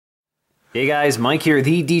Hey guys, Mike here,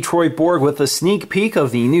 the Detroit Borg, with a sneak peek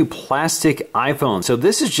of the new plastic iPhone. So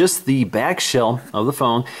this is just the back shell of the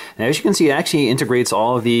phone. And as you can see, it actually integrates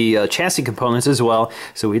all of the chassis components as well.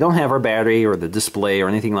 So we don't have our battery or the display or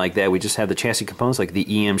anything like that. We just have the chassis components like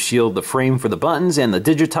the EM shield, the frame for the buttons, and the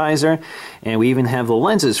digitizer. And we even have the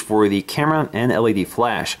lenses for the camera and LED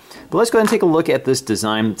flash. But let's go ahead and take a look at this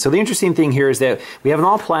design. So the interesting thing here is that we have an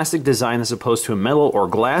all plastic design as opposed to a metal or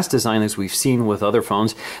glass design as we've seen with other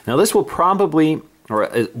phones. Now this will probably, or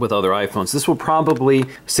with other iPhones, this will probably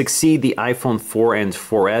succeed the iPhone 4 and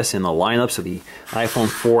 4S in the lineup. So the iPhone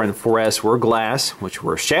 4 and 4S were glass, which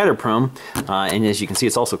were shatter prone, and as you can see,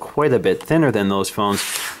 it's also quite a bit thinner than those phones.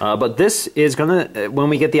 But this is gonna, when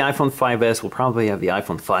we get the iPhone 5S, we'll probably have the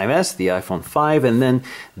iPhone 5S, the iPhone 5, and then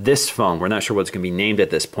this phone. We're not sure what it's gonna be named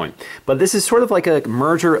at this point. But this is sort of like a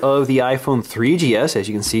merger of the iPhone 3GS, as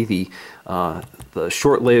you can see, the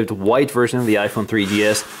short-lived white version of the iPhone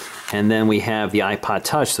 3GS. And then we have the iPod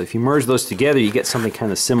Touch. So if you merge those together, you get something kind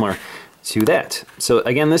of similar to that. So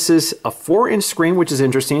again, this is a 4-inch screen, which is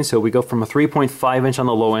interesting. So we go from a 3.5-inch on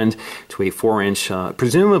the low end to a 4-inch,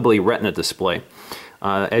 presumably Retina display.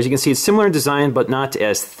 As you can see, it's similar in design, but not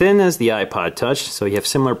as thin as the iPod Touch. So you have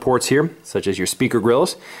similar ports here, such as your speaker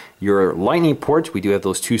grills, your lightning port. We do have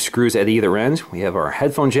those 2 screws at either end. We have our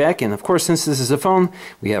headphone jack, and of course, since this is a phone,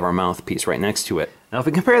 we have our mouthpiece right next to it. Now, if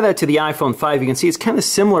we compare that to the iPhone 5, you can see it's kind of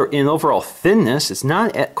similar in overall thinness. It's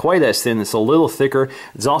not quite as thin. It's a little thicker.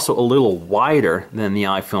 It's also a little wider than the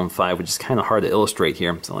iPhone 5, which is kind of hard to illustrate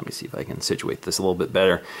here. So let me see if I can situate this a little bit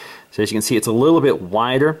better. So as you can see, it's a little bit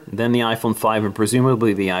wider than the iPhone 5 and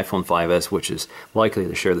presumably the iPhone 5S, which is likely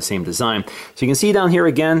to share the same design. So you can see down here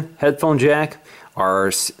again, headphone jack,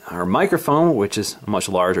 our microphone, which is much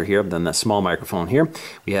larger here than that small microphone here.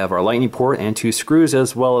 We have our lightning port and 2 screws,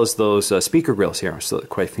 as well as those speaker grills here. So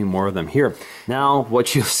quite a few more of them here. Now,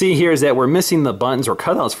 what you'll see here is that we're missing the buttons or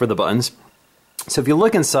cutouts for the buttons. So if you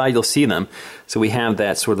look inside, you'll see them. So we have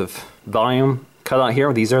that sort of volume cutout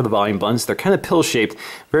here. These are the volume buttons. They're kind of pill-shaped,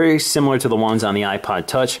 very similar to the ones on the iPod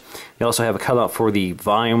Touch. We also have a cutout for the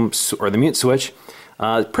volume or the mute switch.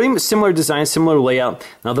 Pretty much similar design, similar layout.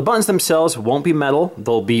 Now the buttons themselves won't be metal,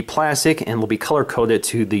 they'll be plastic and will be color coded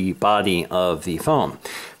to the body of the phone.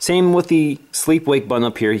 Same with the sleep wake button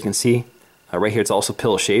up here. You can see right here it's also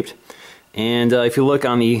pill shaped. And if you look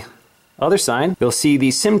on the other side, you'll see the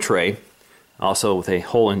SIM tray, also with a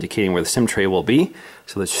hole indicating where the SIM tray will be.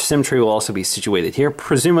 So the SIM tray will also be situated here,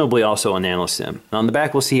 presumably also a nano SIM. Now on the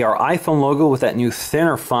back we'll see our iPhone logo with that new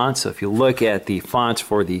thinner font. So if you look at the fonts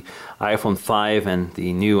for the iPhone 5 and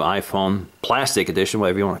the new iPhone plastic edition,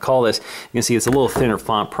 whatever you want to call this, you can see it's a little thinner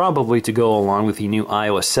font, probably to go along with the new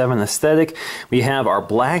iOS 7 aesthetic. We have our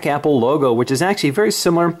black Apple logo, which is actually very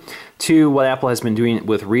similar to what Apple has been doing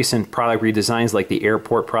with recent product redesigns like the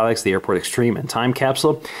Airport products, the Airport Extreme and Time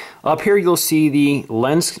Capsule. Up here you'll see the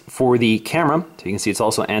lens for the camera, so you can see it's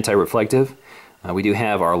also anti-reflective. We do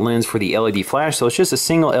have our lens for the LED flash, so it's just a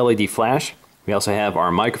single LED flash. We also have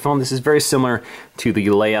our microphone. This is very similar to the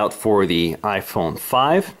layout for the iPhone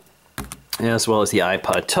 5, as well as the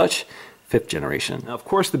iPod Touch 5th generation. Now, of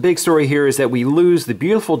course, the big story here is that we lose the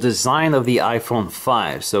beautiful design of the iPhone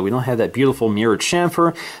 5. So we don't have that beautiful mirrored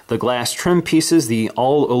chamfer, the glass trim pieces, the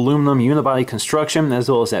all aluminum unibody construction, as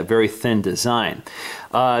well as that very thin design.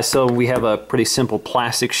 So we have a pretty simple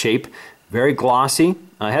plastic shape, very glossy.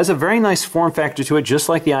 It has a very nice form factor to it, just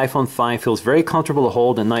like the iPhone 5. Feels very comfortable to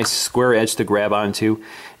hold, a nice square edge to grab onto,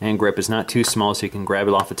 and grip is not too small, so you can grab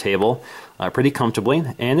it off the table pretty comfortably,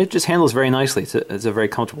 and it just handles very nicely. It's a very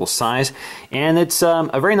comfortable size, and it's a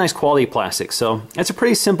very nice quality plastic. So it's a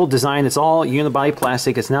pretty simple design. It's all unibody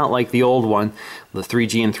plastic. It's not like the old one, the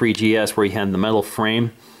 3G and 3GS, where you had the metal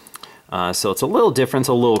frame. So it's a little different, it's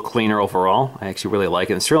a little cleaner overall. I actually really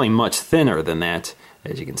like it. It's really much thinner than that,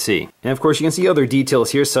 as you can see. And of course you can see other details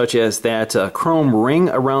here, such as that chrome ring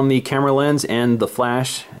around the camera lens and the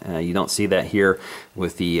flash. You don't see that here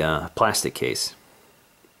with the plastic case.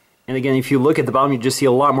 And again, if you look at the bottom, you just see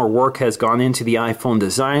a lot more work has gone into the iPhone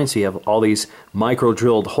design. So you have all these micro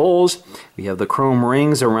drilled holes. We have the chrome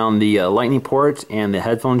rings around the lightning port and the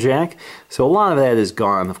headphone jack. So a lot of that is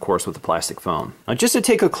gone, of course, with the plastic phone. Now, just to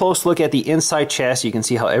take a close look at the inside chassis, you can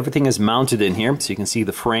see how everything is mounted in here. So you can see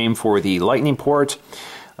the frame for the lightning port,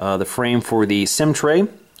 the frame for the SIM tray,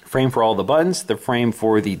 frame for all the buttons, the frame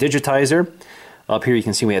for the digitizer. Up here you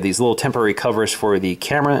can see we have these little temporary covers for the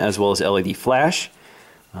camera as well as LED flash.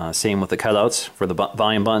 Same with the cutouts for the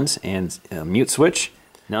volume buttons and mute switch.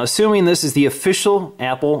 Now, assuming this is the official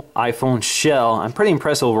Apple iPhone shell, I'm pretty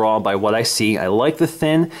impressed overall by what I see. I like the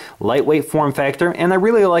thin, lightweight form factor, and I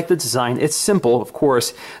really like the design. It's simple, of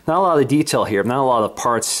course, not a lot of detail here, not a lot of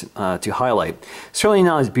parts to highlight. Certainly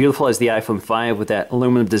not as beautiful as the iPhone 5 with that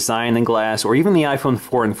aluminum design and glass, or even the iPhone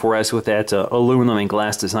 4 and 4S with that aluminum and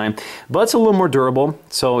glass design, but it's a little more durable,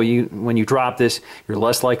 so when you drop this, you're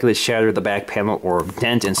less likely to shatter the back panel or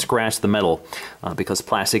dent and scratch the metal because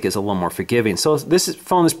plastic is a little more forgiving. So this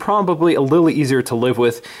phone is probably a little easier to live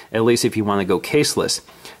with, at least if you want to go caseless.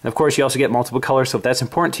 And of course, you also get multiple colors, so if that's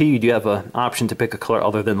important to you, you do have an option to pick a color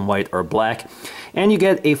other than white or black. And you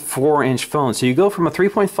get a 4-inch phone. So you go from a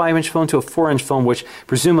 3.5-inch phone to a 4-inch phone, which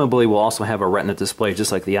presumably will also have a Retina display,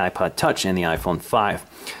 just like the iPod Touch and the iPhone 5.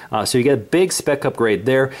 So you get a big spec upgrade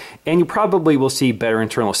there, and you probably will see better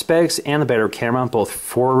internal specs and a better camera, both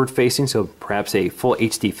forward-facing, so perhaps a full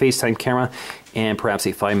HD FaceTime camera, and perhaps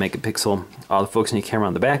a 5-megapixel autofocusing camera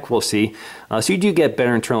on the back, we'll see. So you do get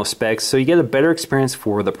better internal specs, so you get a better experience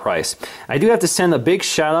for the price. I do have to send a big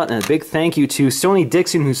shout out and a big thank you to Sony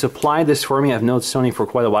Dixon, who supplied this for me. I've known Sony for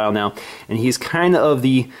quite a while now, and he's kind of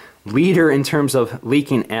the leader in terms of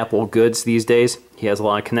leaking Apple goods these days. He has a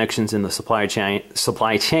lot of connections in the supply chain,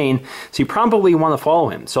 so you probably want to follow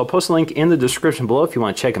him. So I'll post a link in the description below if you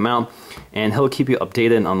want to check him out, and he'll keep you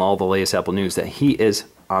updated on all the latest Apple news that he is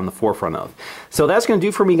on the forefront of. So that's going to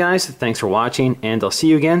do for me, guys. Thanks for watching, and I'll see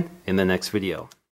you again in the next video.